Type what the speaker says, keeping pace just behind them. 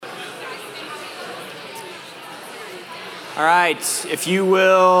All right, if you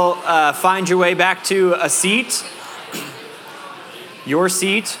will find your way back to a seat, your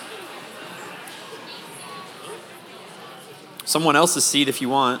seat, someone else's seat if you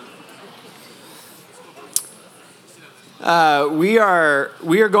want. We are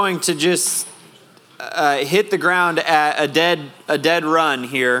going to just hit the ground at a dead run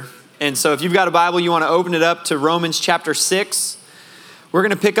here. And so if you've got a Bible, you want to open it up to Romans chapter 6. We're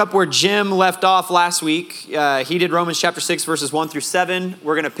going to pick up where Jim left off last week. He did Romans chapter 6, verses 1 through 7.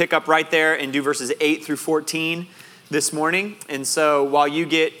 We're going to pick up right there and do verses 8 through 14 this morning. And so while you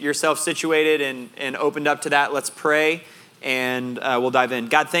get yourself situated and opened up to that, let's pray and we'll dive in.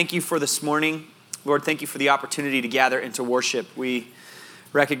 God, thank you for this morning. Lord, thank you for the opportunity to gather and to worship. We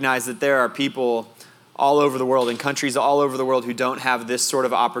recognize that there are people all over the world, in countries all over the world, who don't have this sort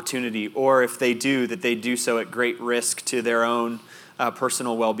of opportunity, or if they do, that they do so at great risk to their own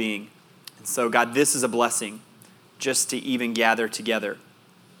personal well-being. And so, God, this is a blessing just to even gather together.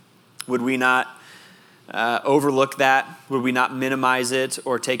 Would we not overlook that? Would we not minimize it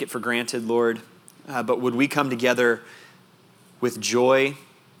or take it for granted, Lord? But would we come together with joy,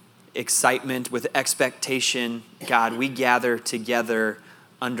 excitement, with expectation? God, we gather together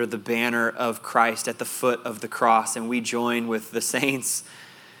under the banner of Christ at the foot of the cross, and we join with the saints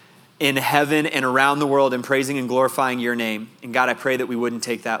in heaven and around the world in praising and glorifying your name. And God, I pray that we wouldn't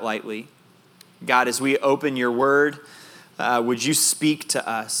take that lightly. God, as we open your word, would you speak to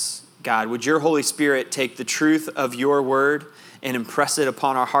us? God, would your Holy Spirit take the truth of your word and impress it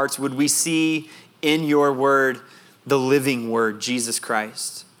upon our hearts? Would we see in your word the living word, Jesus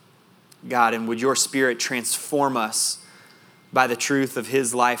Christ? God, and would your Spirit transform us by the truth of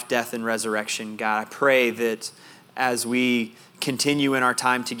his life, death, and resurrection? God, I pray that as we continue in our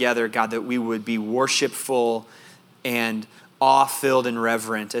time together, God, that we would be worshipful and awe-filled and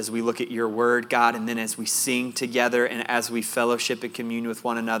reverent as we look at your word, God, and then as we sing together and as we fellowship and commune with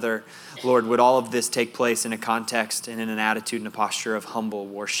one another. Lord, would all of this take place in a context and in an attitude and a posture of humble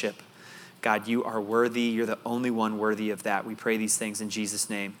worship? God, you are worthy. You're the only one worthy of that. We pray these things in Jesus'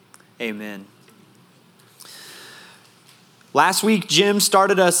 name. Amen. Last week, Jim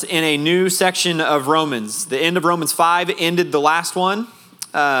started us in a new section of Romans. The end of Romans 5 ended the last one,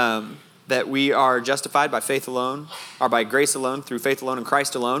 that we are justified by faith alone, or by grace alone, through faith alone in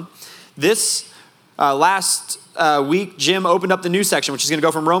Christ alone. This last week, Jim opened up the new section, which is going to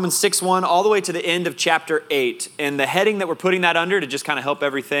go from Romans 6:1 all the way to the end of chapter 8. And the heading that we're putting that under, to just kind of help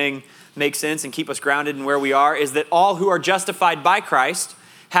everything make sense and keep us grounded in where we are, is that all who are justified by Christ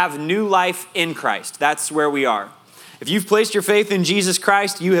have new life in Christ. That's where we are. If you've placed your faith in Jesus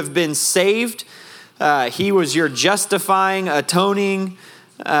Christ, you have been saved. He was your justifying, atoning,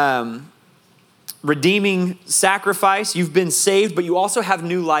 redeeming sacrifice. You've been saved, but you also have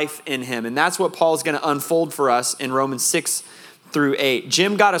new life in him. And that's what Paul's going to unfold for us in Romans 6 through 8.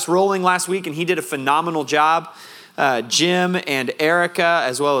 Jim got us rolling last week, and he did a phenomenal job. Jim and Erica,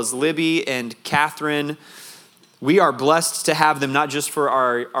 as well as Libby and Catherine, we are blessed to have them not just for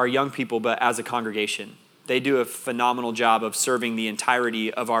our young people, but as a congregation. They do a phenomenal job of serving the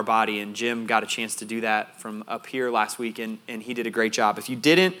entirety of our body, and Jim got a chance to do that from up here last week, and he did a great job. If you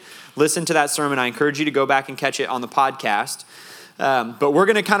didn't listen to that sermon, I encourage you to go back and catch it on the podcast. But we're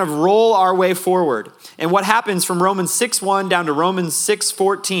going to kind of roll our way forward. And what happens from Romans 6:1 down to Romans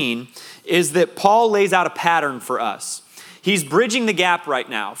 6:14 is that Paul lays out a pattern for us. He's bridging the gap right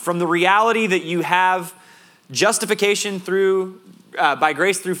now from the reality that you have justification by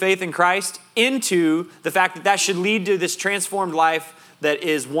grace through faith in Christ into the fact that should lead to this transformed life that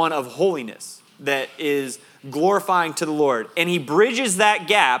is one of holiness, that is glorifying to the Lord. And he bridges that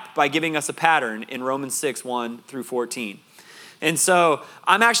gap by giving us a pattern in Romans 6:1 through 14. And so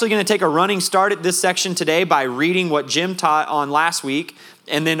I'm actually going to take a running start at this section today by reading what Jim taught on last week,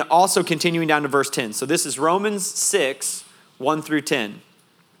 and then also continuing down to verse 10. So this is Romans 6:1 through 10.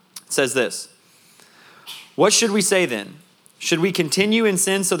 It says this: "What should we say then? Should we continue in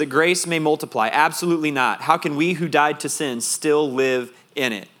sin so that grace may multiply? Absolutely not. How can we who died to sin still live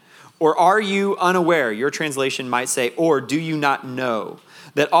in it? Or are you unaware?" Your translation might say, "Or do you not know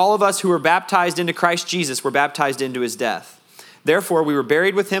that all of us who were baptized into Christ Jesus were baptized into his death? Therefore, we were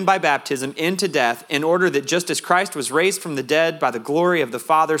buried with him by baptism into death, in order that just as Christ was raised from the dead by the glory of the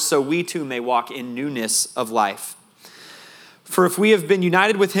Father, so we too may walk in newness of life. For if we have been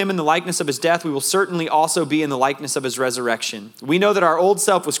united with him in the likeness of his death, we will certainly also be in the likeness of his resurrection. We know that our old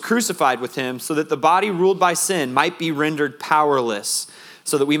self was crucified with him so that the body ruled by sin might be rendered powerless,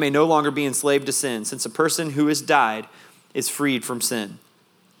 so that we may no longer be enslaved to sin, since a person who has died is freed from sin.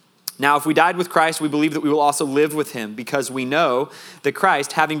 Now, if we died with Christ, we believe that we will also live with him, because we know that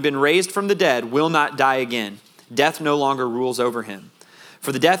Christ, having been raised from the dead, will not die again. Death no longer rules over him.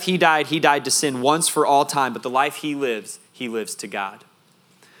 For the death he died to sin once for all time, but the life he lives to God.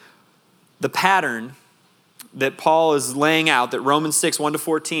 The pattern that Paul is laying out, that Romans 6,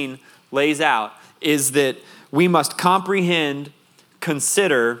 1-14 lays out, is that we must comprehend,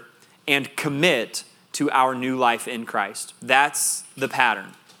 consider, and commit to our new life in Christ. That's the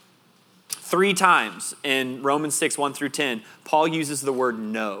pattern. 3 times in Romans 6, 1-10, Paul uses the word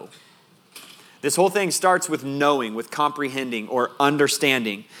know. This whole thing starts with knowing, with comprehending or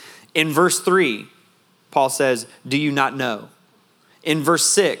understanding. In verse 3, Paul says, do you not know? In verse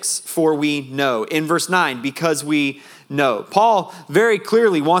 6, for we know. In verse 9, because we know. Paul very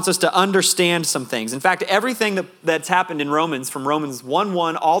clearly wants us to understand some things. In fact, everything that's happened in Romans, from Romans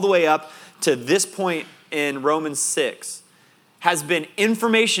 1:1 all the way up to this point in Romans 6, has been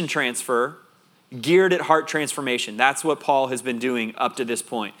information transfer geared at heart transformation. That's what Paul has been doing up to this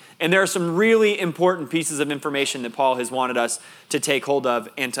point. And there are some really important pieces of information that Paul has wanted us to take hold of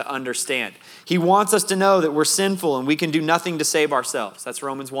and to understand. He wants us to know that we're sinful and we can do nothing to save ourselves. That's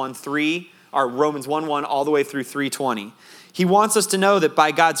Romans 1:3, or Romans 1:1 all the way through 3:20. He wants us to know that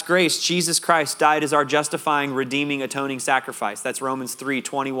by God's grace, Jesus Christ died as our justifying, redeeming, atoning sacrifice. That's Romans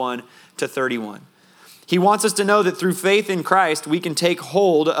 3:21-31. He wants us to know that through faith in Christ, we can take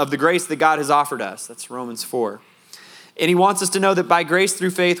hold of the grace that God has offered us. That's Romans 4. And he wants us to know that by grace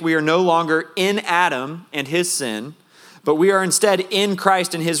through faith, we are no longer in Adam and his sin, but we are instead in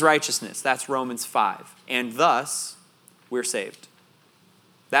Christ and his righteousness. That's Romans 5. And thus, we're saved.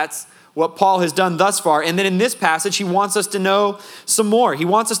 That's what Paul has done thus far. And then in this passage, he wants us to know some more. He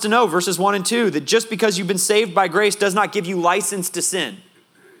wants us to know, verses 1 and 2, that just because you've been saved by grace does not give you license to sin.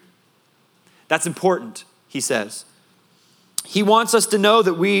 That's important, he says. He wants us to know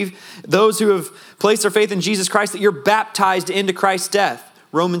that those who have placed their faith in Jesus Christ, that you're baptized into Christ's death.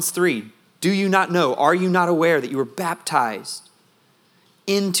 Romans 3. Do you not know? Are you not aware that you were baptized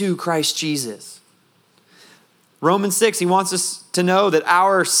into Christ Jesus? Romans 6, he wants us to know that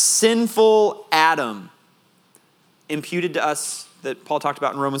our sinful Adam, imputed to us, that Paul talked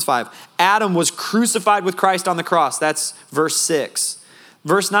about in Romans 5. Adam was crucified with Christ on the cross. That's verse 6.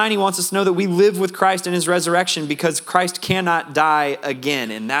 Verse 9, he wants us to know that we live with Christ in his resurrection because Christ cannot die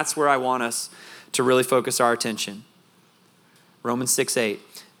again. And that's where I want us to really focus our attention. Romans 6:8.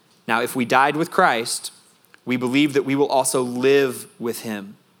 Now, if we died with Christ, we believe that we will also live with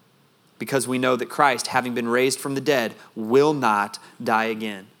him because we know that Christ, having been raised from the dead, will not die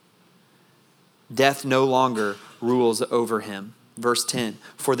again. Death no longer rules over him. Verse 10.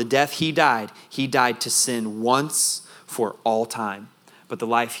 For the death he died to sin once for all time. But the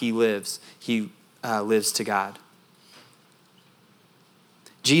life he lives to God.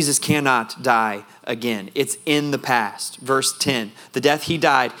 Jesus cannot die again. It's in the past. Verse 10, the death he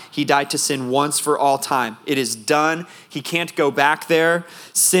died to sin once for all time. It is done. He can't go back there.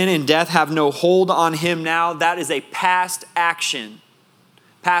 Sin and death have no hold on him now. That is a past action.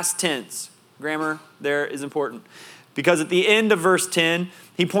 Past tense. Grammar there is important. Because at the end of verse 10,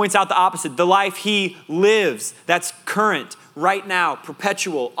 he points out the opposite. The life he lives, that's current, right now,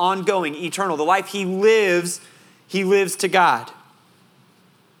 perpetual, ongoing, eternal. The life he lives to God.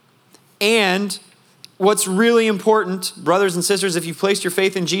 And what's really important, brothers and sisters, if you've placed your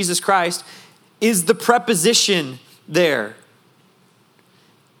faith in Jesus Christ, is the preposition there.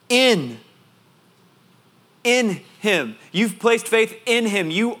 In him. You've placed faith in him.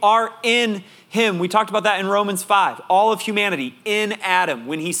 You are in him. We talked about that in Romans 5. All of humanity in Adam.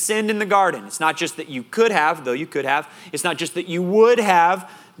 When he sinned in the garden, it's not just that you could have, though you could have. It's not just that you would have,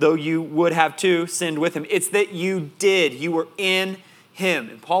 though you would have too, sinned with him. It's that you did. You were in him.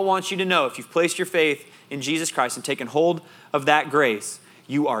 And Paul wants you to know, if you've placed your faith in Jesus Christ and taken hold of that grace,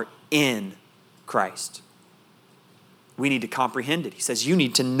 you are in Christ. We need to comprehend it. He says you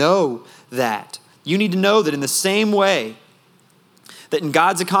need to know that. You need to know that in the same way that in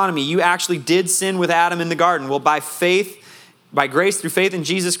God's economy, you actually did sin with Adam in the garden. Well, by faith, by grace through faith in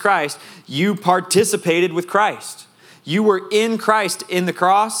Jesus Christ, you participated with Christ. You were in Christ in the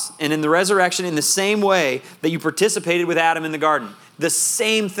cross and in the resurrection in the same way that you participated with Adam in the garden. The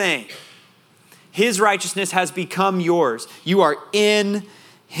same thing. His righteousness has become yours. You are in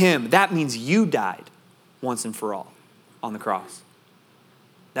him. That means you died once and for all on the cross.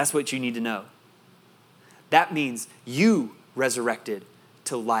 That's what you need to know. That means you resurrected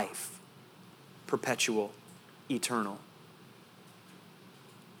to life, perpetual, eternal.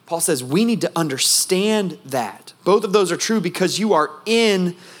 Paul says we need to understand that. Both of those are true because you are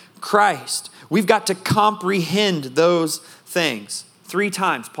in Christ. We've got to comprehend those things. 3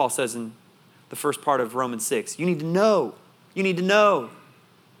 times, Paul says in the first part of Romans 6. You need to know. You need to know.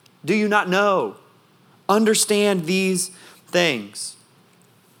 Do you not know? Understand these things.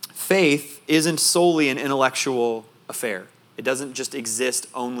 Faith isn't solely an intellectual affair. It doesn't just exist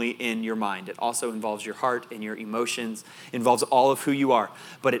only in your mind. It also involves your heart and your emotions, involves all of who you are,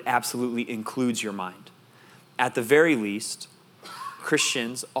 but it absolutely includes your mind. At the very least,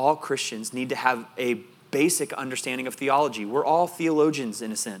 all Christians need to have a basic understanding of theology. We're all theologians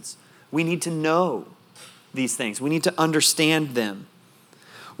in a sense. We need to know these things. We need to understand them.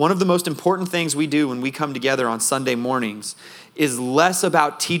 One of the most important things we do when we come together on Sunday mornings is less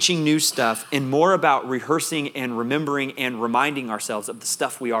about teaching new stuff and more about rehearsing and remembering and reminding ourselves of the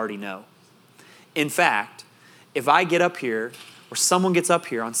stuff we already know. In fact, if I get up here or someone gets up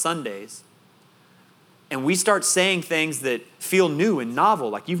here on Sundays and we start saying things that feel new and novel,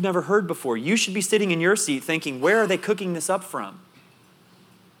 like you've never heard before, you should be sitting in your seat thinking, where are they cooking this up from?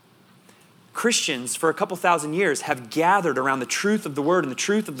 Christians, for a couple thousand years, have gathered around the truth of the word and the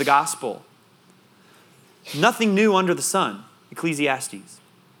truth of the gospel. Nothing new under the sun, Ecclesiastes,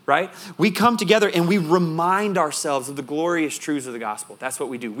 right? We come together and we remind ourselves of the glorious truths of the gospel. That's what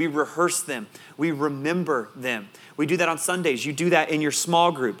we do. We rehearse them. We remember them. We do that on Sundays. You do that in your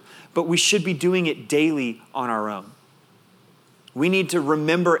small group, but we should be doing it daily on our own. We need to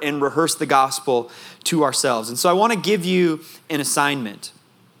remember and rehearse the gospel to ourselves. And so I want to give you an assignment.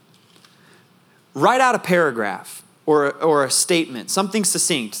 Write out a paragraph or a statement, something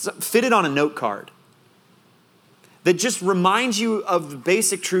succinct, fit it on a note card that just reminds you of the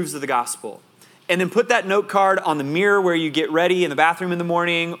basic truths of the gospel. And then put that note card on the mirror where you get ready in the bathroom in the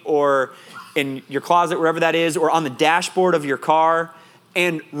morning or in your closet, wherever that is, or on the dashboard of your car,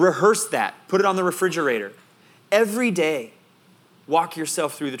 and rehearse that. Put it on the refrigerator. Every day, walk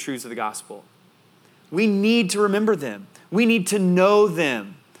yourself through the truths of the gospel. We need to remember them. We need to know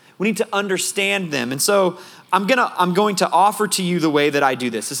them. We need to understand them. And so I'm going to offer to you the way that I do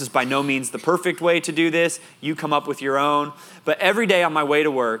this. This is by no means the perfect way to do this. You come up with your own. But every day on my way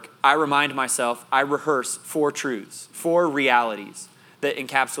to work, I remind myself, I rehearse 4 truths, 4 realities that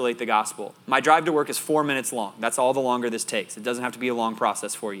encapsulate the gospel. My drive to work is 4 minutes long. That's all the longer this takes. It doesn't have to be a long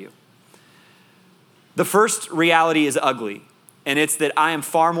process for you. The first reality is ugly, and it's that I am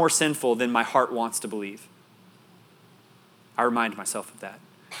far more sinful than my heart wants to believe. I remind myself of that.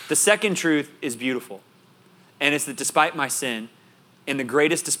 The second truth is beautiful, and it's that despite my sin, in the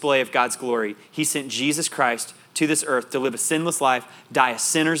greatest display of God's glory, he sent Jesus Christ to this earth to live a sinless life, die a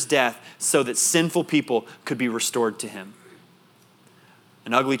sinner's death, so that sinful people could be restored to him.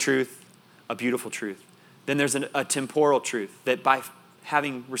 An ugly truth, a beautiful truth. Then there's a temporal truth, that by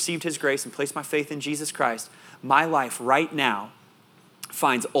having received his grace and placed my faith in Jesus Christ, my life right now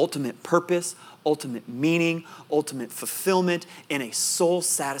finds ultimate purpose, ultimate meaning, ultimate fulfillment in a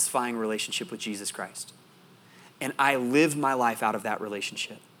soul-satisfying relationship with Jesus Christ. And I live my life out of that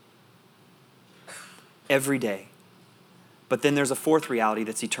relationship every day. But then there's a fourth reality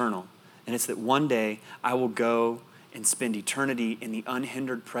that's eternal, and it's that one day I will go and spend eternity in the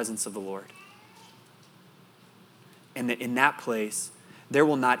unhindered presence of the Lord. And that in that place, there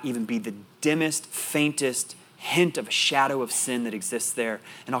will not even be the dimmest, faintest hint of a shadow of sin that exists there,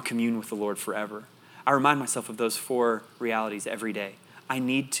 and I'll commune with the Lord forever. I remind myself of those 4 realities every day. I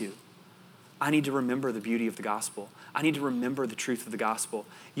need to remember the beauty of the gospel. I need to remember the truth of the gospel.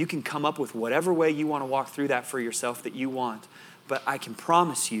 You can come up with whatever way you want to walk through that for yourself that you want, but I can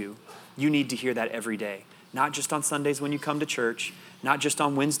promise you, you need to hear that every day. Not just on Sundays when you come to church, not just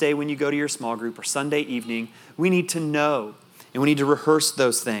on Wednesday when you go to your small group or Sunday evening. We need to know, and we need to rehearse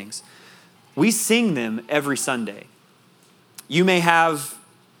those things. We sing them every Sunday. You may have,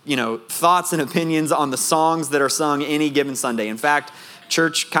 thoughts and opinions on the songs that are sung any given Sunday. In fact,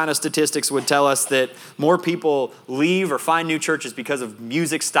 church kind of statistics would tell us that more people leave or find new churches because of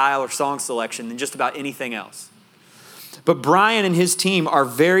music style or song selection than just about anything else. But Brian and his team are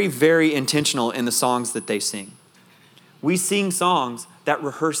very, very intentional in the songs that they sing. We sing songs that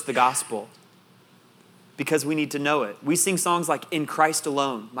rehearse the gospel because we need to know it. We sing songs like, "In Christ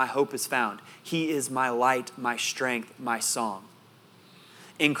alone, my hope is found. He is my light, my strength, my song.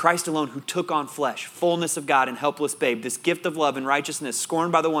 In Christ alone, who took on flesh, fullness of God and helpless babe, this gift of love and righteousness,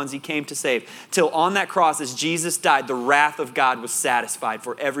 scorned by the ones he came to save. Till on that cross, as Jesus died, the wrath of God was satisfied,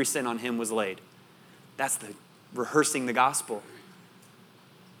 for every sin on him was laid." That's the rehearsing the gospel.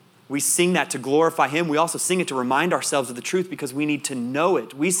 We sing that to glorify him. We also sing it to remind ourselves of the truth because we need to know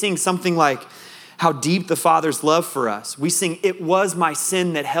it. We sing something like, "How deep the Father's love for us." We sing, "It was my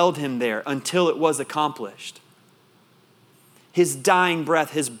sin that held him there until it was accomplished. His dying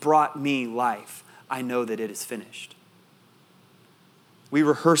breath has brought me life. I know that it is finished." We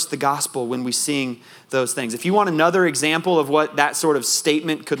rehearse the gospel when we sing those things. If you want another example of what that sort of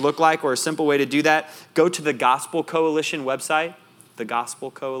statement could look like, or a simple way to do that, go to the Gospel Coalition website, the Gospel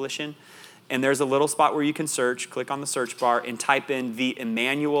Coalition, and there's a little spot where you can search, click on the search bar, and type in the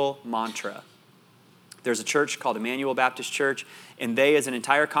Emmanuel Mantra. There's a church called Emmanuel Baptist Church, and they, as an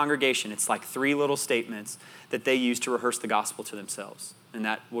entire congregation, it's like 3 little statements that they use to rehearse the gospel to themselves. And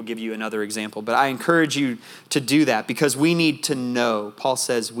that will give you another example. But I encourage you to do that because we need to know. Paul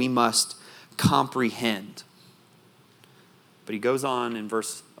says we must comprehend. But he goes on in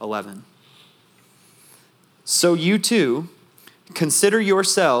verse 11. So you too, consider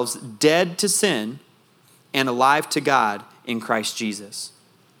yourselves dead to sin and alive to God in Christ Jesus.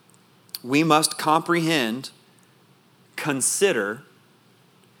 We must comprehend, consider,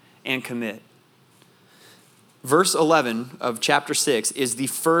 and commit. Verse 11 of chapter 6 is the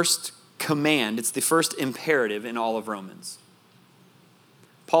first command. It's the first imperative in all of Romans.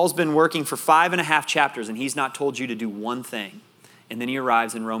 Paul's been working for 5.5 chapters, and he's not told you to do one thing. And then he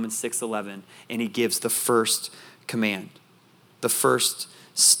arrives in Romans 6:11, and he gives the first command, the first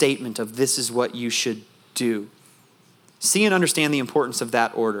statement of this is what you should do. See and understand the importance of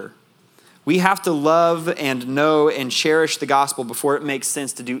that order. We have to love and know and cherish the gospel before it makes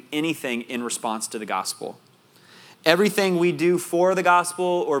sense to do anything in response to the gospel. Everything we do for the gospel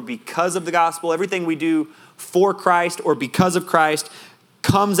or because of the gospel, everything we do for Christ or because of Christ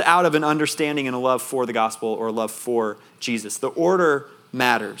comes out of an understanding and a love for the gospel or a love for Jesus. The order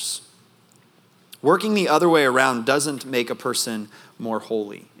matters. Working the other way around doesn't make a person more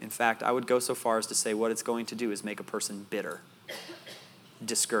holy. In fact, I would go so far as to say what it's going to do is make a person bitter,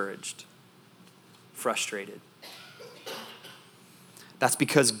 discouraged, frustrated. That's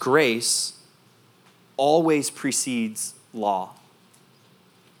because grace always precedes law.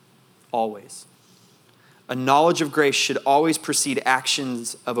 Always. A knowledge of grace should always precede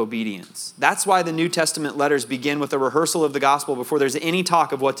actions of obedience. That's why the New Testament letters begin with a rehearsal of the gospel before there's any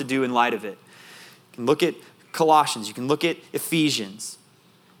talk of what to do in light of it. You can look at Colossians. You can look at Ephesians.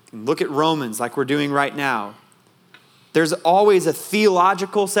 You can look at Romans like we're doing right now. There's always a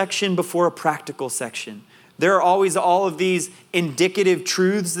theological section before a practical section. There are always all of these indicative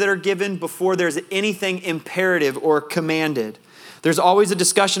truths that are given before there's anything imperative or commanded. There's always a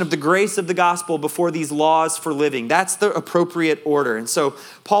discussion of the grace of the gospel before these laws for living. That's the appropriate order. And so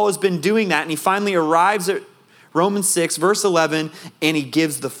Paul has been doing that, and he finally arrives at Romans 6, verse 11, and he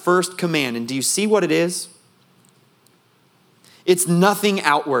gives the first command. And do you see what it is? It's nothing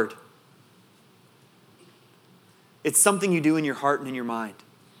outward. It's something you do in your heart and in your mind.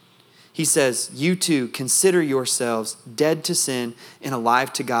 He says, you too, consider yourselves dead to sin and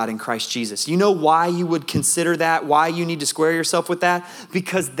alive to God in Christ Jesus. You know why you would consider that? Why you need to square yourself with that?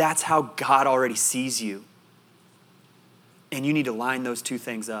 Because that's how God already sees you. And you need to line those two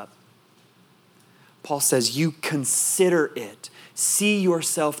things up. Paul says, you consider it. See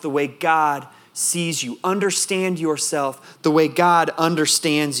yourself the way God sees you. Understand yourself the way God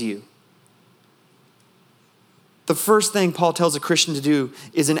understands you. The first thing Paul tells a Christian to do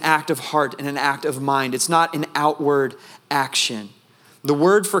is an act of heart and an act of mind. It's not an outward action. The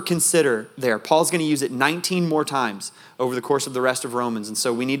word for consider there, Paul's going to use it 19 more times over the course of the rest of Romans, and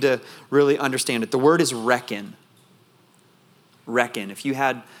so we need to really understand it. The word is reckon. Reckon. If you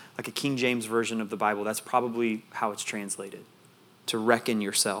had like a King James version of the Bible, that's probably how it's translated, to reckon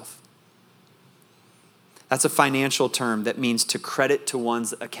yourself. That's a financial term that means to credit to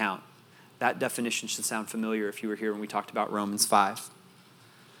one's account. That definition should sound familiar if you were here when we talked about Romans 5.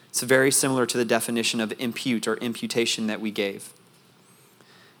 It's very similar to the definition of impute or imputation that we gave.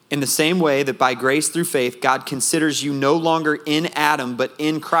 In the same way that by grace through faith, God considers you no longer in Adam, but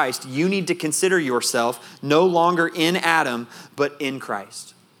in Christ, you need to consider yourself no longer in Adam, but in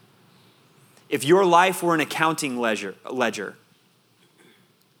Christ. If your life were an accounting ledger,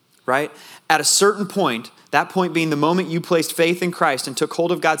 right? At a certain point, that point being the moment you placed faith in Christ and took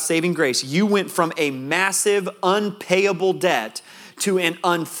hold of God's saving grace, you went from a massive, unpayable debt to an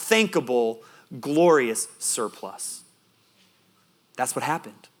unthinkable, glorious surplus. That's what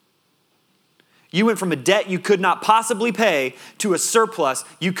happened. You went from a debt you could not possibly pay to a surplus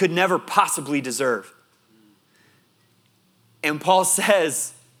you could never possibly deserve. And Paul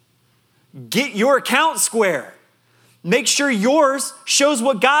says, get your account square. Make sure yours shows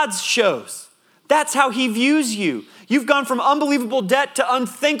what God's shows. That's how he views you. You've gone from unbelievable debt to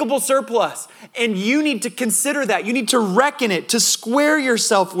unthinkable surplus. And you need to consider that. You need to reckon it, to square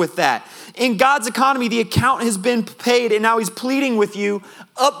yourself with that. In God's economy, the account has been paid, and now he's pleading with you,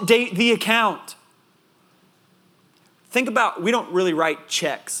 update the account. Think about, we don't really write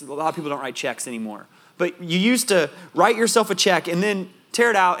checks. A lot of people don't write checks anymore. But you used to write yourself a check, and then tear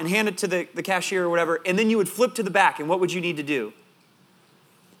it out and hand it to the cashier or whatever, and then you would flip to the back, and what would you need to do?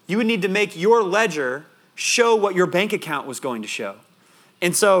 You would need to make your ledger show what your bank account was going to show.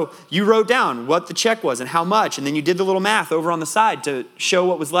 And so you wrote down what the check was and how much, and then you did the little math over on the side to show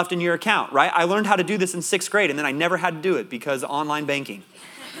what was left in your account, right? I learned how to do this in 6th grade, and then I never had to do it because of online banking.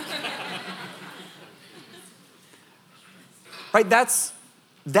 Right?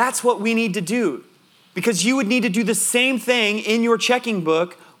 That's what we need to do, because you would need to do the same thing in your checking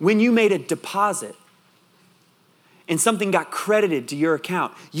book when you made a deposit and something got credited to your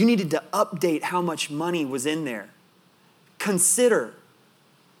account. You needed to update how much money was in there. Consider,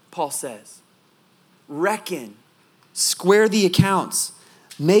 Paul says, reckon, square the accounts,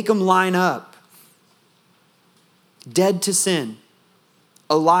 make them line up. Dead to sin,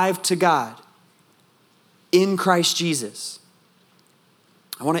 alive to God, in Christ Jesus.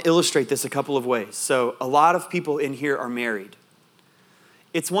 I want to illustrate this a couple of ways. So a lot of people in here are married.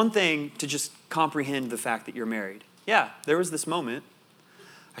 It's one thing to just comprehend the fact that you're married. Yeah, there was this moment.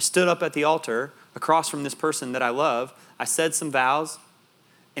 I stood up at the altar across from this person that I love. I said some vows,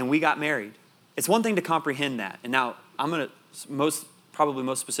 and we got married. It's one thing to comprehend that. And now I'm going to probably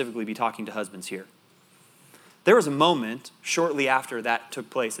most specifically be talking to husbands here. There was a moment shortly after that took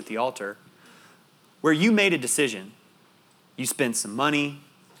place at the altar where you made a decision. You spent some money.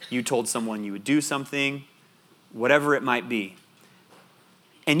 You told someone you would do something, whatever it might be.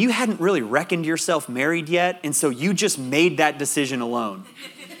 And you hadn't really reckoned yourself married yet, and so you just made that decision alone.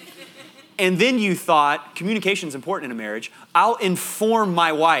 And then you thought, communication is important in a marriage. I'll inform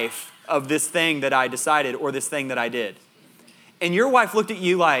my wife of this thing that I decided or this thing that I did. And your wife looked at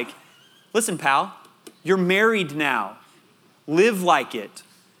you like, listen, pal, you're married now. Live like it.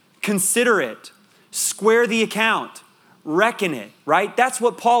 Consider it. Square the account. Reckon it, right? That's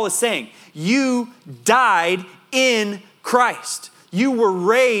what Paul is saying. You died in Christ. You were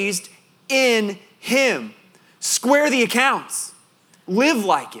raised in Him. Square the accounts. Live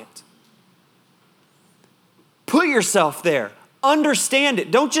like it. Put yourself there. Understand it.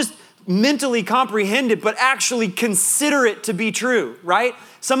 Don't just mentally comprehend it, but actually consider it to be true, right?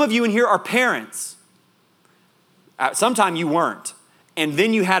 Some of you in here are parents. Sometime you weren't. And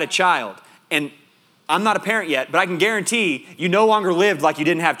then you had a child. And I'm not a parent yet, but I can guarantee you no longer lived like you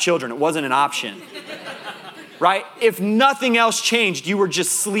didn't have children. It wasn't an option. Right? If nothing else changed, you were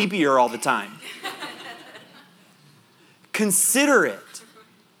just sleepier all the time. Consider it.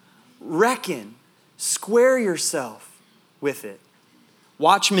 Reckon. Square yourself with it.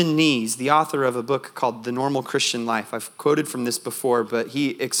 Watchman Nee, the author of a book called The Normal Christian Life. I've quoted from this before, but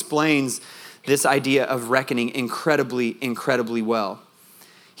he explains this idea of reckoning incredibly, incredibly well.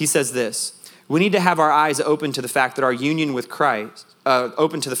 He says this: we need to have our eyes open to the fact that our union with Christ,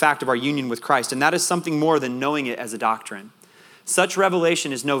 open to the fact of our union with Christ, and that is something more than knowing it as a doctrine. Such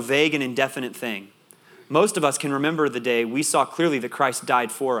revelation is no vague and indefinite thing. Most of us can remember the day we saw clearly that Christ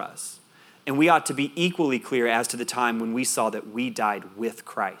died for us, and we ought to be equally clear as to the time when we saw that we died with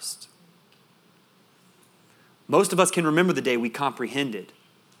Christ. Most of us can remember the day we comprehended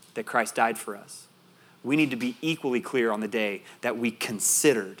that Christ died for us. We need to be equally clear on the day that we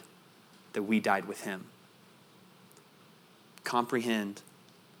considered that we died with Him. Comprehend,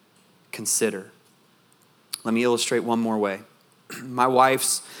 consider. Let me illustrate one more way. My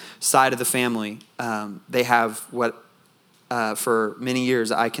wife's side of the family, they have what for many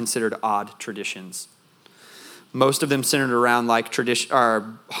years I considered odd traditions. Most of them centered around like tradition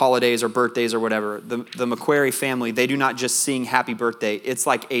or holidays or birthdays or whatever. The McQuarrie family, they do not just sing happy birthday. It's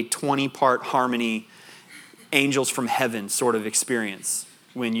like a 20-part harmony, angels from heaven sort of experience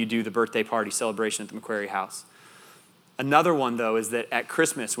when you do the birthday party celebration at the McQuarrie house. Another one, though, is that at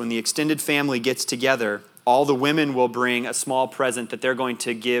Christmas, when the extended family gets together, all the women will bring a small present that they're going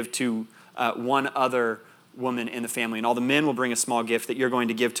to give to one other woman in the family. And all the men will bring a small gift that you're going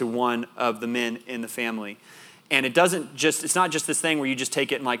to give to one of the men in the family. And it's not just this thing where you just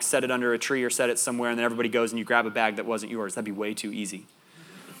take it and like set it under a tree or set it somewhere and then everybody goes and you grab a bag that wasn't yours. That'd be way too easy.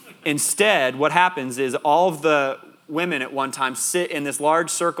 Instead, what happens is all of the women at one time sit in this large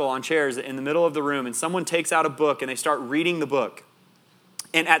circle on chairs in the middle of the room, and someone takes out a book and they start reading the book.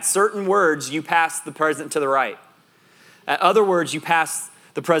 And at certain words, you pass the present to the right. At other words, you pass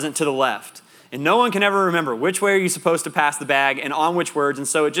the present to the left. And no one can ever remember which way are you supposed to pass the bag and on which words. And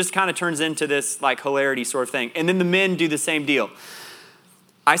so it just kind of turns into this like hilarity sort of thing. And then the men do the same deal.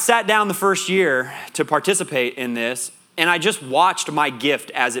 I sat down the first year to participate in this, and I just watched my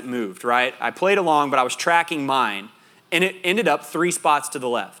gift as it moved, right? I played along, but I was tracking mine. And it ended up 3 spots to the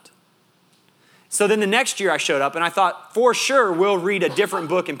left. So then the next year I showed up and I thought, for sure, we'll read a different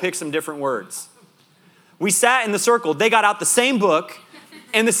book and pick some different words. We sat in the circle. They got out the same book.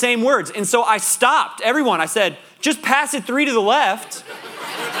 And the same words. And so I stopped everyone. I said, just pass it 3 to the left.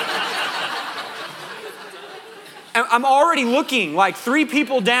 And I'm already looking like 3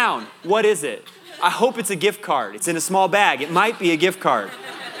 people down. What is it? I hope it's a gift card. It's in a small bag. It might be a gift card.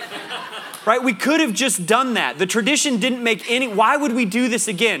 Right? We could have just done that. The tradition didn't make any, why would we do this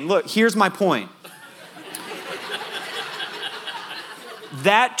again? Look, here's my point.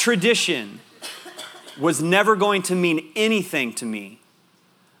 That tradition was never going to mean anything to me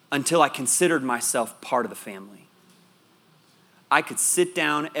until I considered myself part of the family. I could sit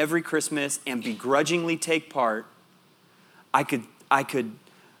down every Christmas and begrudgingly take part. I could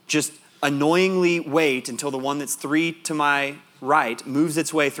just annoyingly wait until the one that's 3 to my right moves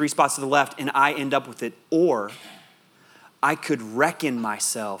its way 3 spots to the left and I end up with it. Or I could reckon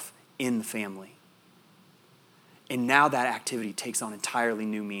myself in the family. And now that activity takes on entirely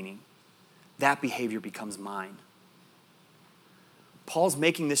new meaning. That behavior becomes mine. Paul's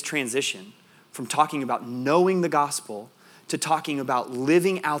making this transition from talking about knowing the gospel to talking about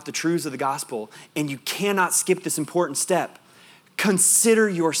living out the truths of the gospel. And you cannot skip this important step. Consider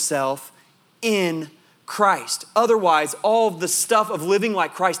yourself in Christ. Otherwise, all of the stuff of living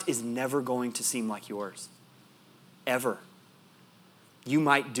like Christ is never going to seem like yours. Ever. You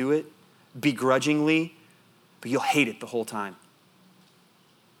might do it begrudgingly, but you'll hate it the whole time.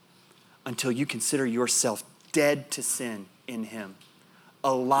 Until you consider yourself dead to sin in Him,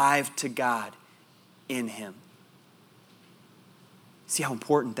 alive to God in Him. See how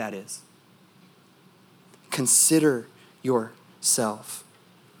important that is? Consider yourself.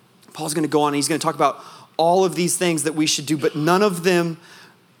 Paul's going to go on and he's going to talk about all of these things that we should do, but none of them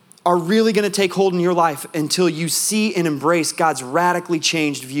are really going to take hold in your life until you see and embrace God's radically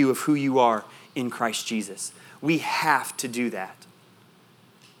changed view of who you are in Christ Jesus. We have to do that.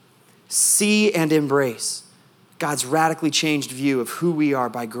 See and embrace God's radically changed view of who we are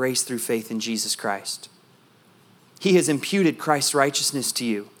by grace through faith in Jesus Christ. He has imputed Christ's righteousness to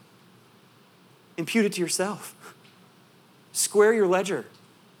you. Impute it to yourself. Square your ledger.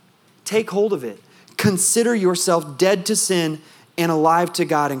 Take hold of it. Consider yourself dead to sin and alive to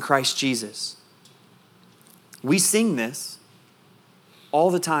God in Christ Jesus. We sing this all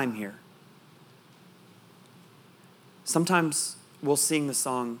the time here. Sometimes we'll sing the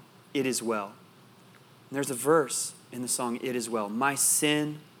song, "It Is Well." And there's a verse in the song, "It Is Well." My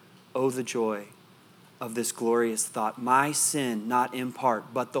sin, oh the joy of this glorious thought. My sin, not in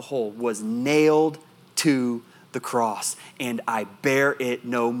part, but the whole, was nailed to the cross, and I bear it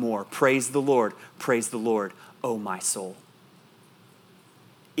no more. Praise the Lord, oh my soul.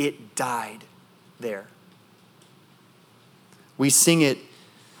 It died there. We sing it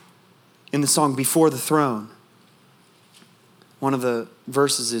in the song "Before the Throne." One of the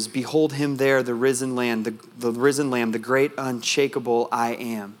verses is, "Behold him there, the risen Lamb, the risen Lamb, the great unshakable I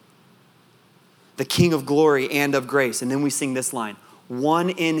am, the King of glory and of grace." And then we sing this line, "One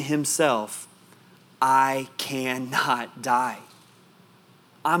in himself, I cannot die."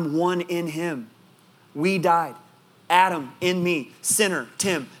 I'm one in him. We died. Adam in me, sinner,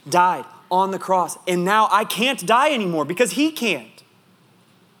 Tim, died on the cross. And now I can't die anymore because he can't.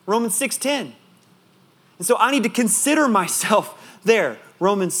 Romans 6:10. And so I need to consider myself there.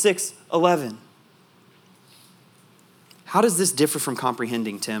 Romans 6:11. How does this differ from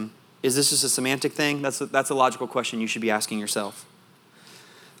comprehending, Tim? Is this just a semantic thing? That's a logical question you should be asking yourself.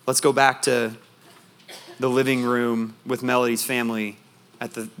 Let's go back to the living room with Melody's family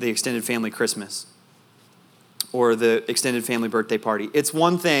at the extended family Christmas or the extended family birthday party. It's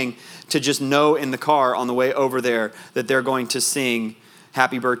one thing to just know in the car on the way over there that they're going to sing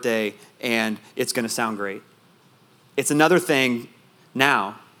happy birthday and it's going to sound great. It's another thing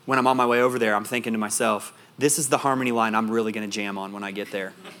now when I'm on my way over there, I'm thinking to myself, this is the harmony line I'm really going to jam on when I get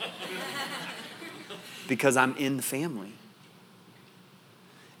there. Because I'm in the family.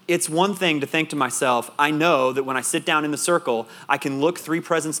 It's one thing to think to myself, I know that when I sit down in the circle, I can look 3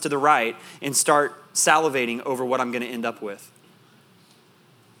 presents to the right and start salivating over what I'm going to end up with.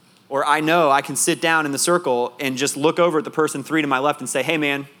 Or I know I can sit down in the circle and just look over at the person 3 to my left and say, "Hey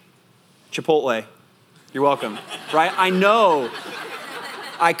man, Chipotle, you're welcome." Right? I know,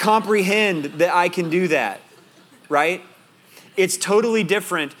 I comprehend that I can do that, right? It's totally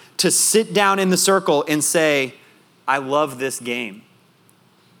different to sit down in the circle and say, "I love this game."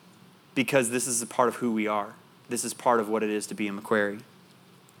 Because this is a part of who we are. This is part of what it is to be a Macquarie.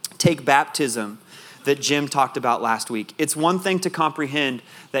 Take baptism that Jim talked about last week. It's one thing to comprehend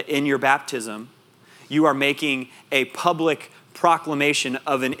that in your baptism, you are making a public proclamation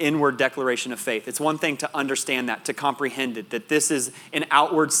of an inward declaration of faith. It's one thing to understand that, to comprehend it, that this is an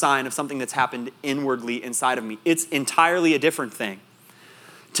outward sign of something that's happened inwardly inside of me. It's entirely a different thing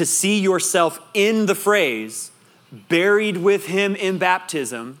to see yourself in the phrase, buried with him in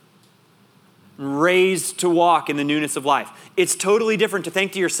baptism, raised to walk in the newness of life. It's totally different to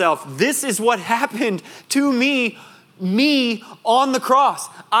think to yourself, this is what happened to me on the cross.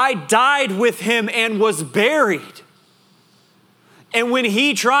 I died with him and was buried. And when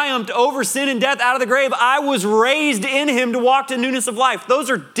he triumphed over sin and death out of the grave, I was raised in him to walk to newness of life. Those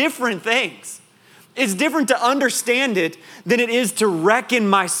are different things. It's different to understand it than it is to reckon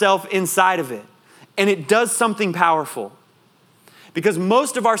myself inside of it. And it does something powerful. Because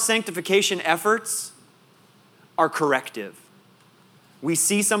most of our sanctification efforts are corrective. We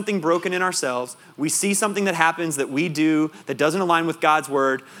see something broken in ourselves. We see something that happens that we do that doesn't align with God's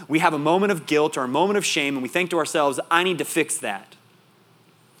word. We have a moment of guilt or a moment of shame, and we think to ourselves, I need to fix that.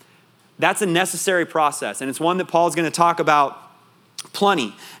 That's a necessary process, and it's one that Paul's going to talk about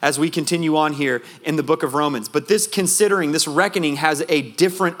plenty as we continue on here in the book of Romans. But this considering, this reckoning has a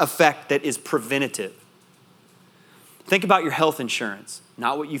different effect that is preventative. Think about your health insurance,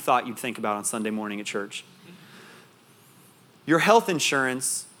 not what you thought you'd think about on Sunday morning at church. Your health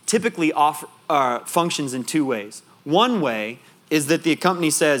insurance typically functions in two ways. One way is that the company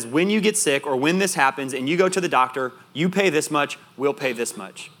says, when you get sick or when this happens and you go to the doctor, you pay this much, we'll pay this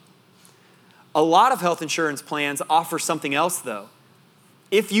much. A lot of health insurance plans offer something else though.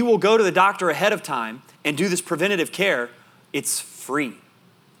 If you will go to the doctor ahead of time and do this preventative care, it's free.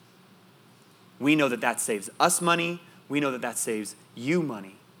 We know that that saves us money. We know that that saves you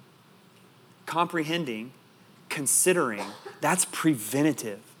money. Comprehending, considering, that's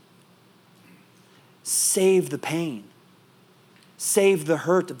preventative. Save the pain. Save the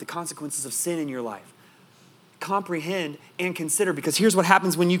hurt of the consequences of sin in your life. Comprehend and consider, because here's what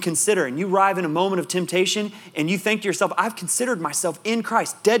happens when you consider and you arrive in a moment of temptation and you think to yourself, I've considered myself in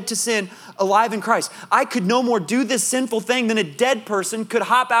Christ, dead to sin, alive in Christ. I could no more do this sinful thing than a dead person could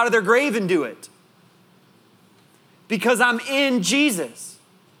hop out of their grave and do it. Because I'm in Jesus.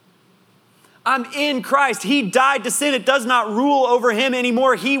 I'm in Christ. He died to sin. It does not rule over him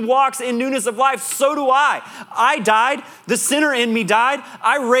anymore. He walks in newness of life. So do I. I died. The sinner in me died.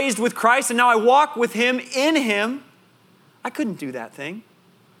 I raised with Christ, and now I walk with him in him. I couldn't do that thing.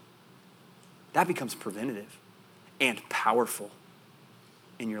 That becomes preventative and powerful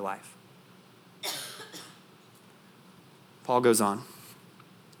in your life. Paul goes on.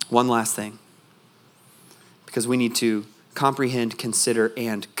 One last thing, because we need to comprehend, consider,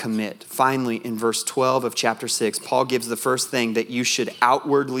 and commit. Finally, in verse 12 of chapter 6, Paul gives the first thing that you should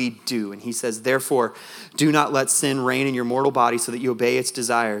outwardly do. And he says, therefore, do not let sin reign in your mortal body so that you obey its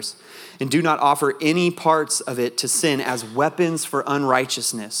desires. And do not offer any parts of it to sin as weapons for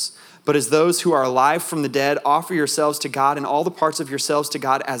unrighteousness. But as those who are alive from the dead, offer yourselves to God and all the parts of yourselves to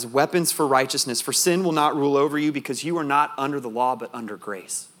God as weapons for righteousness. For sin will not rule over you because you are not under the law, but under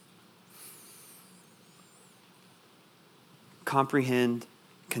grace. Comprehend,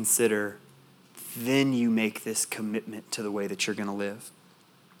 consider, then you make this commitment to the way that you're going to live.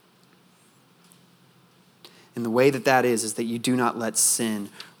 And the way that is that you do not let sin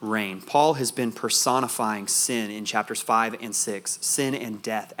reign. Paul has been personifying sin in chapters 5 and 6, sin and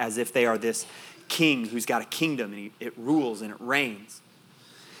death, as if they are this king who's got a kingdom and it rules and it reigns.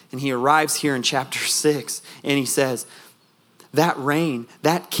 And he arrives here in chapter 6 and he says, that reign,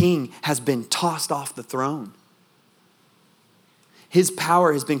 that king has been tossed off the throne. His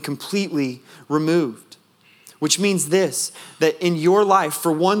power has been completely removed, which means this, that in your life,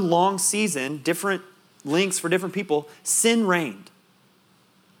 for one long season, different lengths for different people, sin reigned.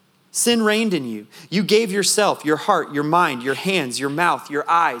 Sin reigned in you. You gave yourself, your heart, your mind, your hands, your mouth, your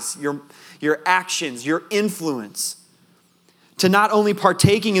eyes, your actions, your influence to not only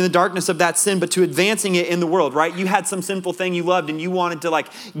partaking in the darkness of that sin, but to advancing it in the world, right? You had some sinful thing you loved and you wanted to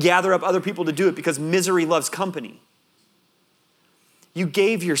gather up other people to do it because misery loves company. You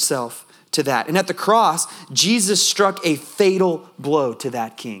gave yourself to that. And at the cross, Jesus struck a fatal blow to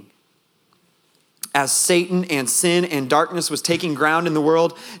that king. As Satan and sin and darkness was taking ground in the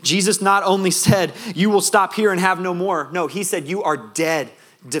world, Jesus not only said, you will stop here and have no more. No, he said, you are dead,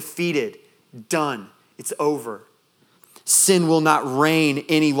 defeated, done. It's over. Sin will not reign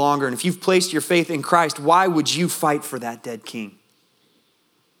any longer. And if you've placed your faith in Christ, why would you fight for that dead king?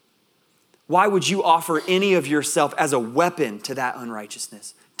 Why would you offer any of yourself as a weapon to that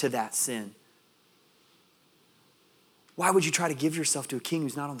unrighteousness, to that sin? Why would you try to give yourself to a king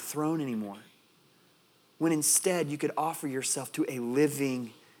who's not on the throne anymore? When instead you could offer yourself to a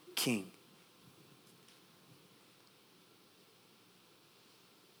living king.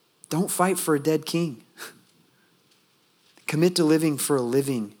 Don't fight for a dead king. Commit to living for a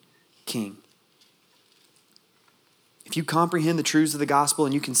living king. If you comprehend the truths of the gospel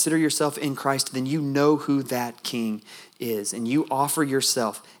and you consider yourself in Christ, then you know who that King is. And you offer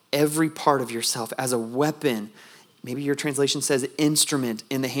yourself, every part of yourself, as a weapon. Maybe your translation says instrument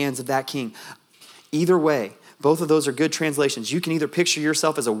in the hands of that King. Either way, both of those are good translations. You can either picture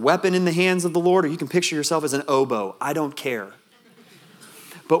yourself as a weapon in the hands of the Lord, or you can picture yourself as an oboe. I don't care.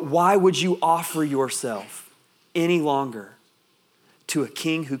 But why would you offer yourself any longer to a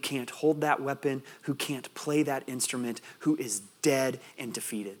king who can't hold that weapon, who can't play that instrument, who is dead and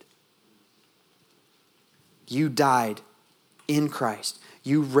defeated? You died in Christ.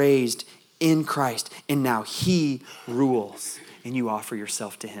 You raised in Christ. And now he rules, and you offer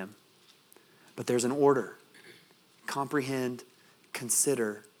yourself to him. But there's an order. Comprehend,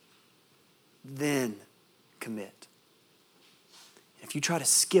 consider, then commit. If you try to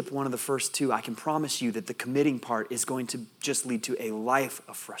skip one of the first two, I can promise you that the committing part is going to just lead to a life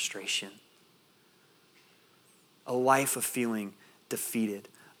of frustration, a life of feeling defeated,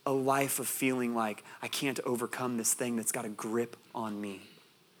 a life of feeling like I can't overcome this thing that's got a grip on me.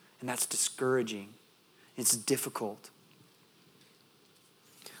 And that's discouraging. It's difficult.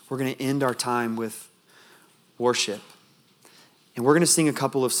 We're going to end our time with worship. And we're going to sing a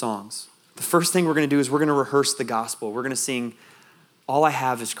couple of songs. The first thing we're going to do is we're going to rehearse the gospel. We're going to sing, "All I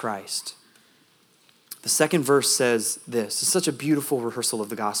Have is Christ." The second verse says this. It's such a beautiful rehearsal of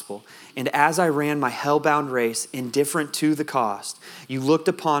the gospel. "And as I ran my hell-bound race, indifferent to the cost, you looked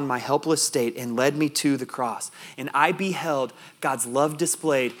upon my helpless state and led me to the cross. And I beheld God's love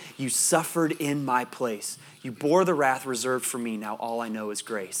displayed. You suffered in my place. You bore the wrath reserved for me. Now all I know is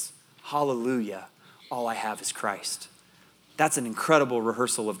grace. Hallelujah. All I have is Christ." That's an incredible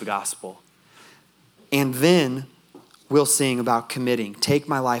rehearsal of the gospel. And then we'll sing about committing. "Take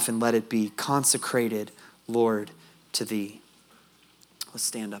my life and let it be consecrated, Lord, to thee." Let's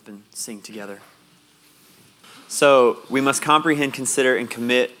stand up and sing together. So we must comprehend, consider, and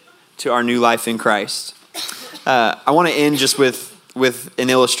commit to our new life in Christ. I want to end just with an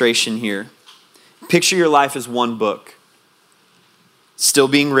illustration here. Picture your life as one book, still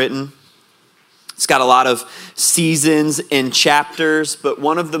being written. It's got a lot of seasons and chapters, but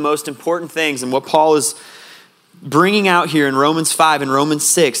one of the most important things, and what Paul is bringing out here in Romans 5 and Romans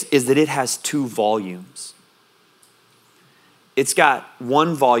 6, is that it has 2 volumes. It's got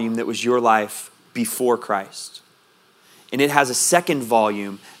one volume that was your life before Christ. And it has a second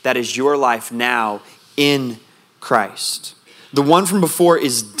volume that is your life now in Christ. The one from before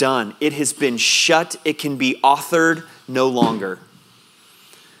is done. It has been shut. It can be authored no longer.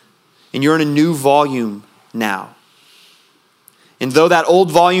 And you're in a new volume now. And though that old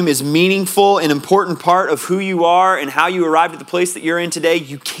volume is meaningful, an important part of who you are and how you arrived at the place that you're in today,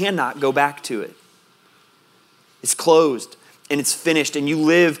 you cannot go back to it. It's closed and it's finished, and you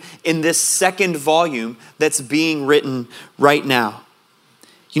live in this second volume that's being written right now.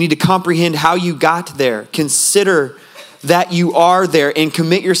 You need to comprehend how you got there. Consider that you are there and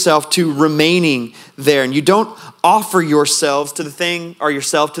commit yourself to remaining there. And you don't offer yourselves to the thing or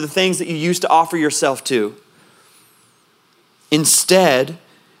yourself to the things that you used to offer yourself to. Instead,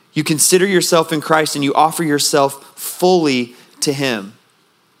 you consider yourself in Christ and you offer yourself fully to him.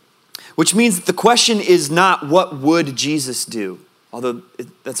 Which means that the question is not, what would Jesus do? Although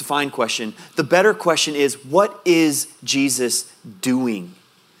that's a fine question. The better question is, what is Jesus doing?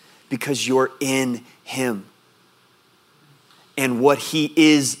 Because you're in him. And what he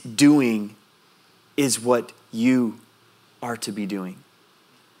is doing is what you are to be doing.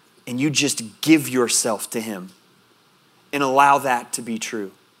 And you just give yourself to him and allow that to be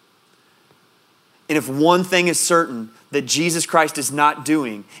true. And if one thing is certain that Jesus Christ is not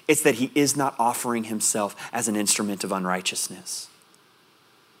doing, it's that he is not offering himself as an instrument of unrighteousness.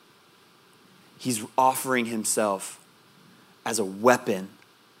 He's offering himself as a weapon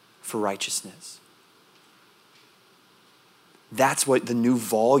for righteousness. That's what the new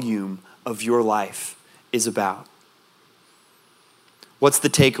volume of your life is about. What's the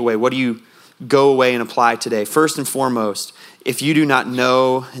takeaway? What do you go away and apply today? First and foremost, if you do not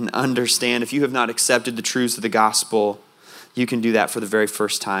know and understand, if you have not accepted the truths of the gospel, you can do that for the very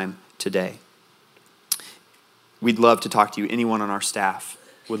first time today. We'd love to talk to you. Anyone on our staff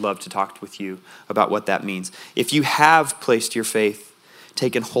would love to talk with you about what that means. If you have placed your faith,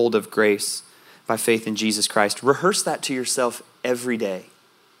 taken hold of grace by faith in Jesus Christ, rehearse that to yourself every day.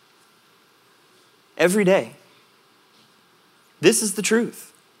 Every day. This is the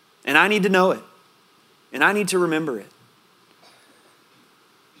truth, and I need to know it, and I need to remember it.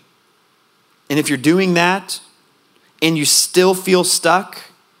 And if you're doing that and you still feel stuck,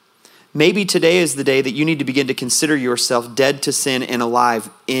 maybe today is the day that you need to begin to consider yourself dead to sin and alive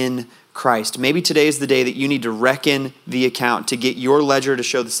in Christ. Maybe today is the day that you need to reckon the account to get your ledger to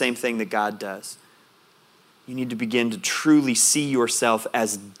show the same thing that God does. You need to begin to truly see yourself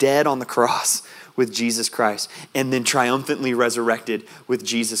as dead on the cross with Jesus Christ and then triumphantly resurrected with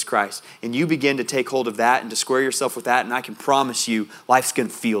Jesus Christ. And you begin to take hold of that and to square yourself with that, and I can promise you life's going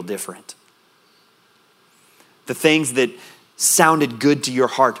to feel different. The things that sounded good to your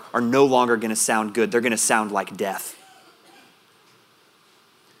heart are no longer going to sound good. They're going to sound like death.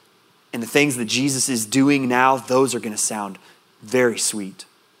 And the things that Jesus is doing now, those are going to sound very sweet.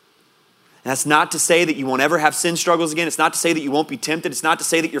 And that's not to say that you won't ever have sin struggles again. It's not to say that you won't be tempted. It's not to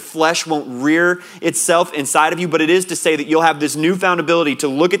say that your flesh won't rear itself inside of you, but it is to say that you'll have this newfound ability to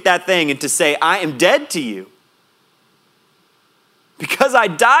look at that thing and to say, I am dead to you because I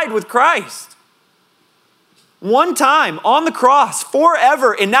died with Christ. One time on the cross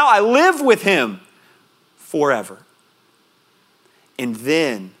forever, and now I live with him forever. And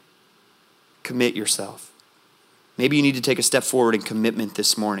then commit yourself. Maybe you need to take a step forward in commitment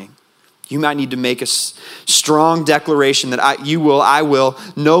this morning. You might need to make a strong declaration that I will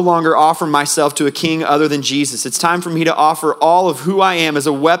no longer offer myself to a king other than Jesus. It's time for me to offer all of who I am as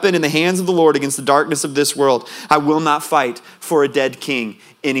a weapon in the hands of the Lord against the darkness of this world. I will not fight for a dead king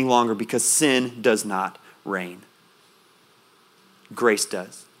any longer because sin does not reign. Grace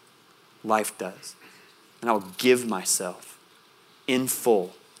does. Life does. And I will give myself in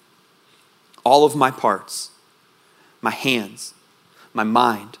full. All of my parts, my hands, my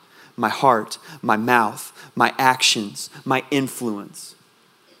mind, my heart, my mouth, my actions, my influence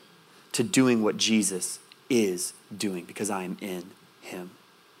to doing what Jesus is doing because I am in him.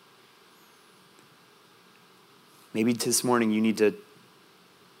 Maybe this morning you need to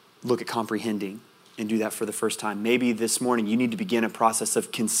look at comprehending and do that for the first time. Maybe this morning you need to begin a process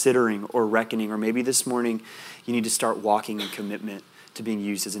of considering or reckoning, or maybe this morning you need to start walking in commitment to being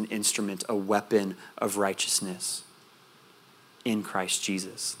used as an instrument, a weapon of righteousness in Christ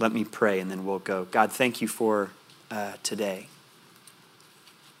Jesus. Let me pray and then we'll go. God, thank you for today.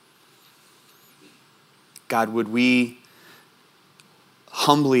 God, would we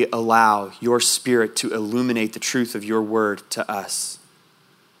humbly allow your Spirit to illuminate the truth of your word to us?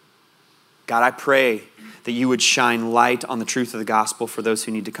 God, I pray that you would shine light on the truth of the gospel for those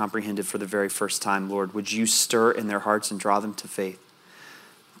who need to comprehend it for the very first time, Lord. Would you stir in their hearts and draw them to faith?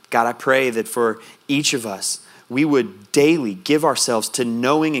 God, I pray that for each of us, we would daily give ourselves to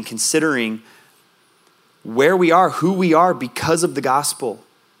knowing and considering where we are, who we are because of the gospel.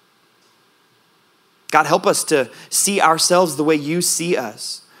 God, help us to see ourselves the way you see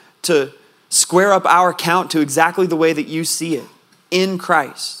us, to square up our account to exactly the way that you see it in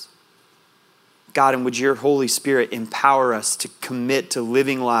Christ. God, and would your Holy Spirit empower us to commit to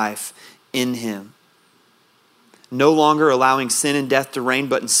living life in him. No longer allowing sin and death to reign,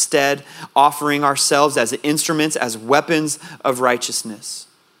 but instead offering ourselves as instruments, as weapons of righteousness.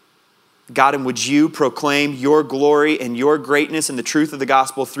 God, and would you proclaim your glory and your greatness and the truth of the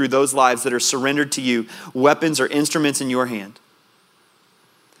gospel through those lives that are surrendered to you, weapons or instruments in your hand,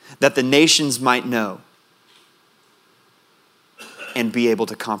 that the nations might know and be able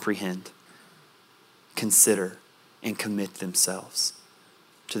to comprehend, consider, and commit themselves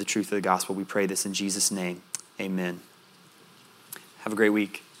to the truth of the gospel. We pray this in Jesus' name. Amen. Have a great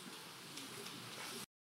week.